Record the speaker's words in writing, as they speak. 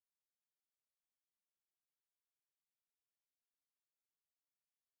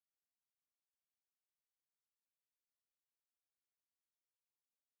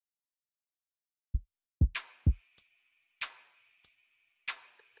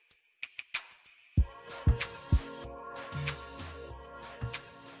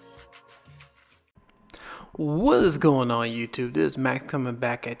What is going on YouTube? This is Max coming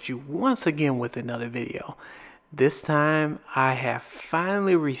back at you once again with another video. This time I have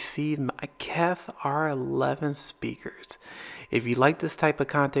finally received my KEF R11 speakers. If you like this type of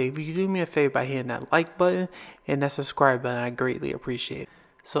content, if you could do me a favor by hitting that like button and that subscribe button, I greatly appreciate it.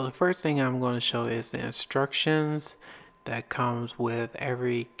 So the first thing I'm going to show is the instructions that comes with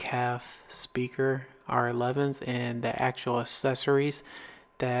every KEF speaker R11s and the actual accessories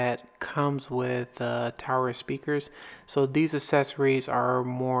that comes with tower speakers. So these accessories are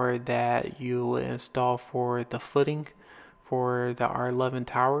more that you install for the footing for the R11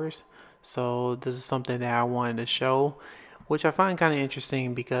 towers. So this is something that I wanted to show, which I find kind of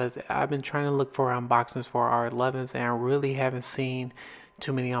interesting because I've been trying to look for unboxings for R11s and I really haven't seen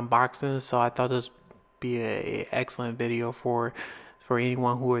too many unboxings. So I thought this would be an excellent video for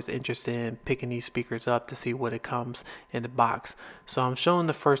anyone who is interested in picking these speakers up to see what it comes in the box. So I'm showing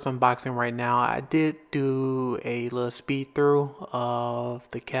the first unboxing right now. I did do a little speed through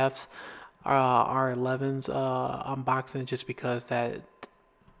of the KEF's R11's unboxing just because that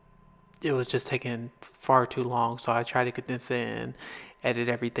it was just taking far too long, so I tried to condense it and edit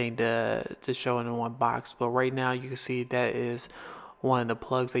everything to show it in one box. But right now you can see that is one of the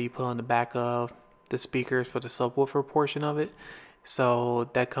plugs that you put on the back of the speakers for the subwoofer portion of it. So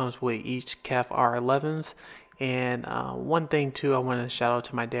that comes with each KEF R11s. And one thing too, I want to shout out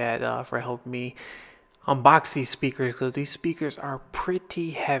to my dad for helping me unbox these speakers, because these speakers are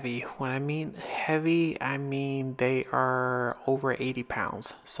pretty heavy. When I mean heavy, I mean they are over 80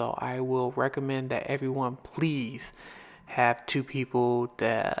 pounds. So I will recommend that everyone please have two people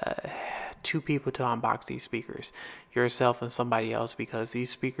to unbox these speakers, yourself and somebody else, because these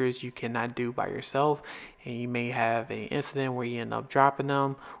speakers you cannot do by yourself, and you may have an incident where you end up dropping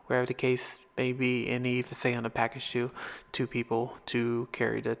them, wherever the case may be. And they even say on the package too, two people to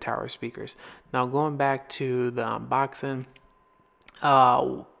carry the tower speakers. Now going back to the unboxing,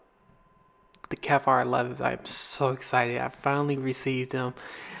 the KEF R11s, I'm so excited. I finally received them.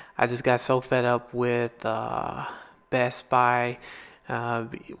 I just got so fed up with Best Buy.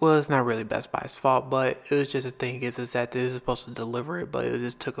 Well, it's not really Best Buy's fault, but it was just a thing is that they were supposed to deliver it, but it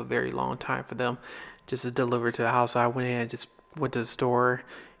just took a very long time for them just to deliver it to the house. So I went in and just went to the store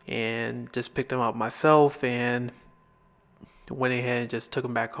and just picked them up myself and went ahead and just took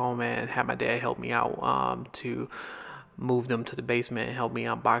them back home and had my dad help me out to move them to the basement and help me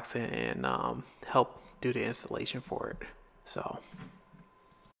unbox it and help do the installation for it. So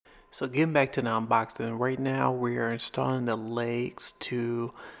getting back to the unboxing, right now we are installing the legs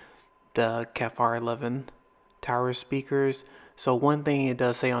to the KEF R11 tower speakers. So one thing it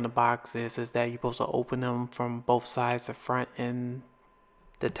does say on the box is that you're supposed to open them from both sides, the front and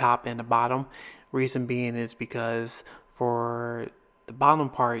the top and the bottom. Reason being is because for the bottom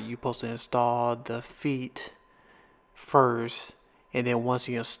part, you're supposed to install the feet first, and then once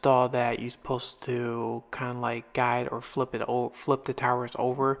you install that, you're supposed to kind of like guide or flip the towers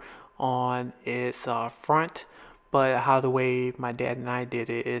over on its front. But how the way my dad and I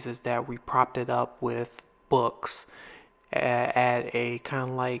did it is that we propped it up with books at a kind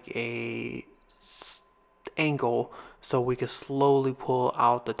of like a angle, so we could slowly pull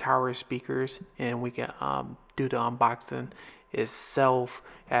out the tower speakers and we can do the unboxing itself,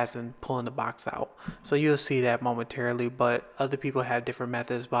 as in pulling the box out. So you'll see that momentarily, but other people have different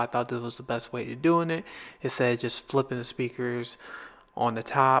methods, but I thought this was the best way of doing it. Instead of just flipping the speakers on the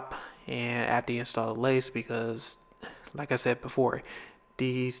top and after you install the lace, because like I said before,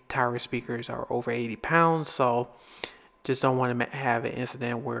 these tower speakers are over 80 pounds, so just don't want to have an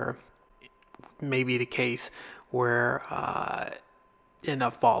incident where maybe the case where end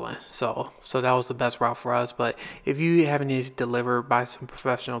up falling. So that was the best route for us. But if you having these delivered by some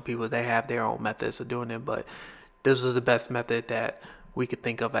professional people, they have their own methods of doing it, but this was the best method that we could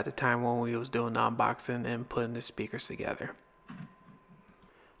think of at the time when we was doing the unboxing and putting the speakers together.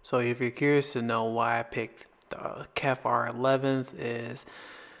 So if you're curious to know why I picked the KEF R11s, is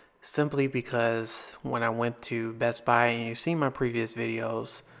simply because when I went to Best Buy, and you've seen my previous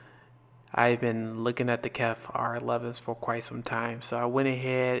videos, I've been looking at the KEF R11s for quite some time. So I went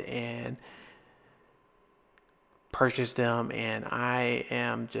ahead and purchased them, and I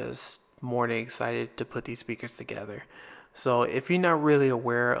am just more than excited to put these speakers together. So if you're not really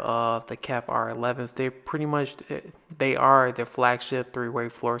aware of the KEF R11s, they pretty much, they are their flagship three-way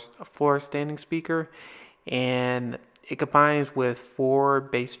floor standing speaker, and it combines with 4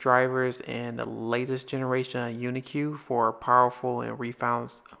 bass drivers and the latest generation of UniQ for powerful and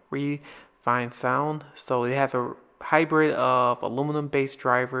refined sound. So they have a hybrid of aluminum bass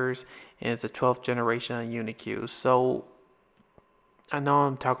drivers, and it's the 12th generation of UniQ. So I know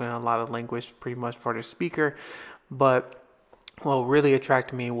I'm talking a lot of language pretty much for the speaker, but what really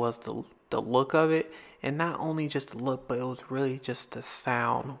attracted me was the look of it, and not only just the look, but it was really just the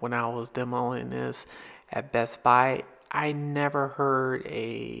sound. When I was demoing this at Best Buy, I never heard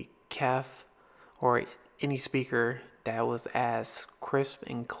a KEF or any speaker that was as crisp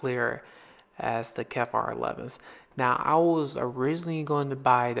and clear as the KEF R11s. Now, I was originally going to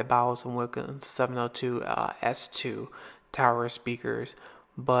buy the Bowers & Wilkins 702 S2 tower speakers,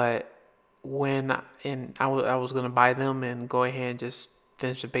 but I was going to buy them and go ahead and just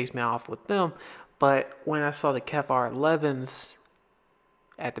finish the basement off with them. But when I saw the KEF R11s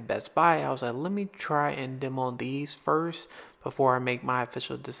at the Best Buy, I was like, let me try and demo these first before I make my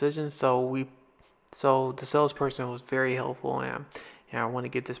official decision. So the salesperson was very helpful, and I want to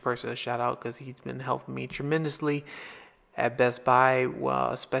give this person a shout out because he's been helping me tremendously at Best Buy,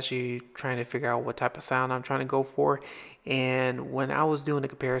 well, especially trying to figure out what type of sound I'm trying to go for. And when I was doing the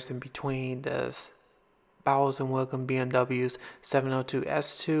comparison between the Bowers & Wilkins B&W's 702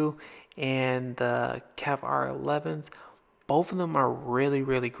 S2 and the KEF R11s, both of them are really,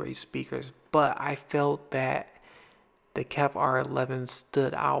 really great speakers, but I felt that the KEF R11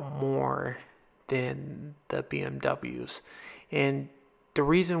 stood out more than the BMWs. And the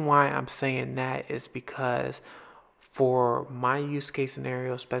reason why I'm saying that is because for my use case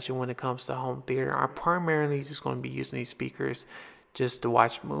scenario, especially when it comes to home theater, I'm primarily just going to be using these speakers just to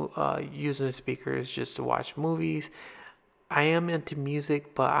watch movies. I am into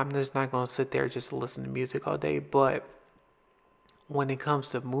music, but I'm just not going to sit there just to listen to music all day. But when it comes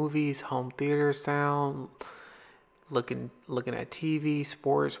to movies, home theater sound, looking at TV,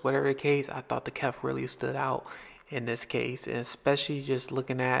 sports, whatever the case, I thought the KEF really stood out in this case, and especially just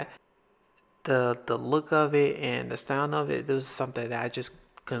looking at the look of it and the sound of it, this was something that I just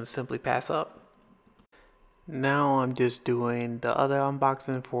couldn't simply pass up. Now I'm just doing the other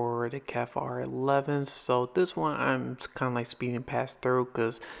unboxing for the KEF R11. So this one I'm kind of like speeding past through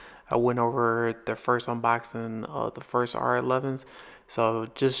because I went over the first unboxing of the first R11s. So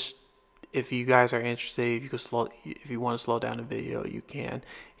just if you guys are interested, if you want to slow down the video, you can,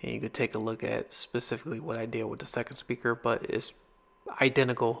 and you could take a look at specifically what I did with the second speaker, but it's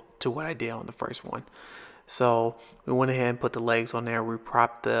identical to what I did on the first one. So we went ahead and put the legs on there. We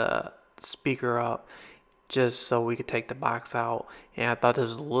propped the speaker up just so we could take the box out, and I thought this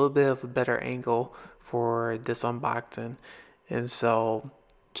was a little bit of a better angle for this unboxing. And so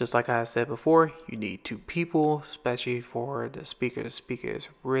just like I said before, you need two people, especially for the speaker. The speaker is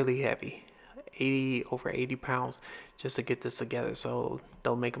really heavy, over 80 pounds just to get this together. So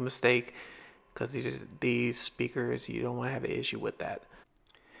don't make a mistake, because these speakers, you don't want to have an issue with that.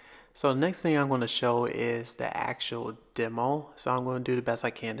 So the next thing I'm going to show is the actual demo. So I'm going to do the best I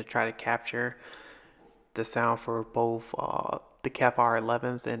can to try to capture the sound for both the KEF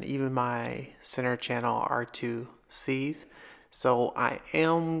R11s and even my center channel R2Cs. So I'm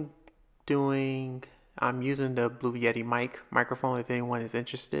using the Blue Yeti microphone if anyone is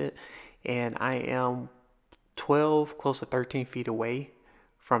interested, and I am 12, close to 13 feet away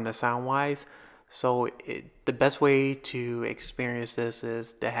from the Soundwise. So the best way to experience this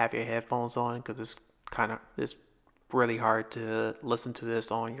is to have your headphones on, because it's really hard to listen to this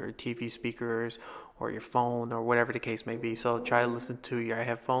on your TV speakers or your phone or whatever the case may be. So try to listen to your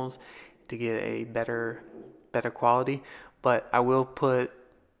headphones to get a better quality. But I will put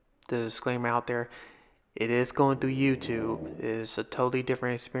the disclaimer out there. It is going through YouTube. It's a totally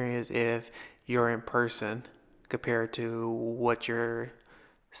different experience if you're in person compared to what you're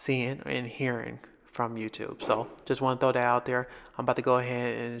seeing and hearing from YouTube. So just want to throw that out there. I'm about to go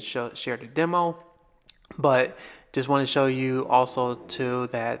ahead and share the demo, but just want to show you also too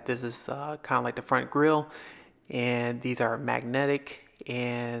that this is kind of like the front grille, and these are magnetic.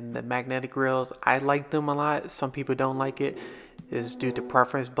 And the magnetic grills, I like them a lot. Some people don't like it. It's due to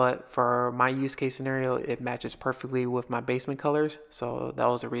preference, but for my use case scenario, it matches perfectly with my basement colors. So that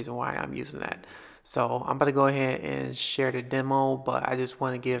was the reason why I'm using that. So I'm about to go ahead and share the demo, but I just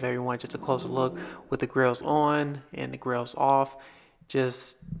want to give everyone just a closer look with the grills on and the grills off.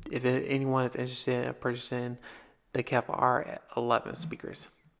 Just if anyone is interested in purchasing the KEF R11 speakers.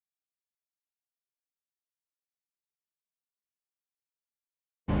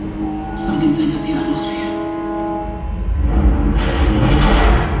 Something's entered the atmosphere.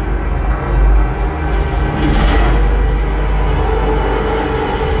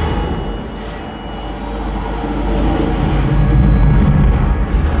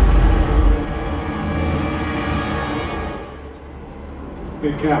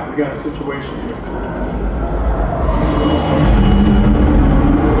 Hey Cap, we got a situation here.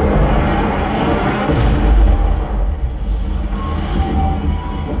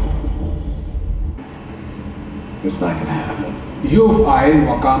 You are in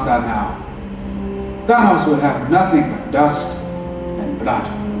Wakanda now. Thanos will have nothing but dust and blood.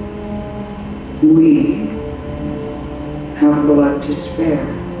 We have blood to spare.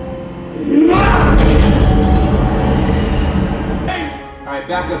 Alright,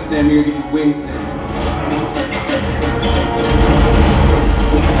 back up, Sam. You're gonna get your wings singed.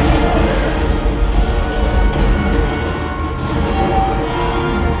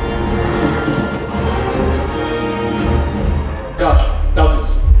 Josh,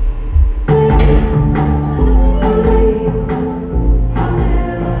 status.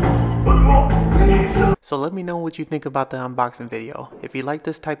 So let me know what you think about the unboxing video. If you like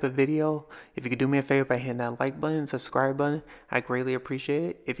this type of video, if you could do me a favor by hitting that like button, subscribe button, I greatly appreciate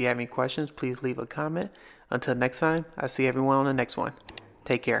it. If you have any questions, please leave a comment. Until next time, I'll see everyone on the next one.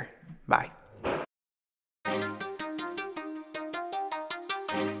 Take care. Bye.